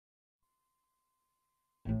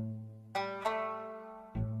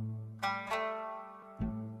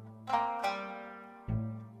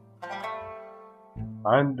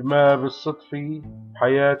عندما بالصدفي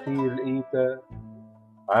بحياتي لقيته،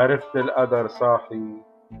 عرفت القدر صاحي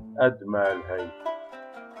قد ما لهيت.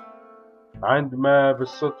 عندما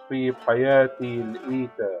بالصدفي بحياتي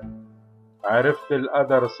لقيته، عرفت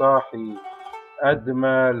القدر صاحي قد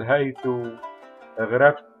ما لهيته.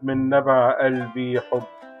 غرفت من نبع قلبي حب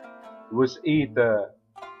وسقيته،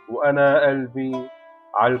 وأنا قلبي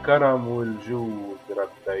عالكرم والجود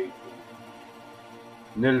ربيته.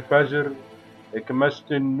 من الفجر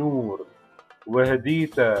كمشت النور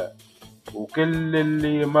وهديته، وكل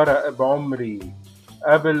اللي مرق بعمري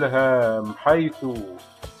قبلها محيته.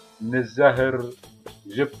 من الزهر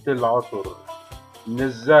جبت العطر، من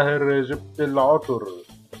الزهر جبت العطر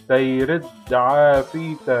تيرد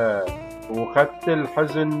عافيته. وخدت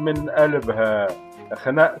الحزن من قلبها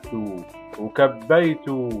خنقته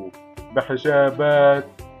وكبيته، بحجابات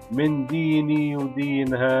من ديني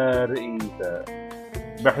ودينها رقيته.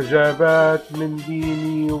 بحجابات من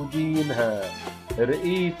ديني ودينها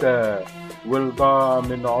رقيته، والضاع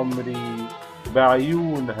من عمري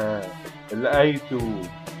بعيونها لقيته.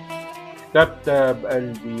 كتبت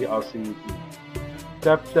بقلبي قصيدي،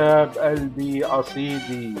 كتبت بقلبي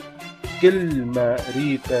قصيدي، كل ما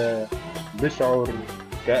قريته بشعر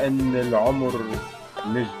كأن العمر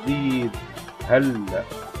من جديد هلأ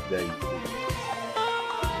بديته.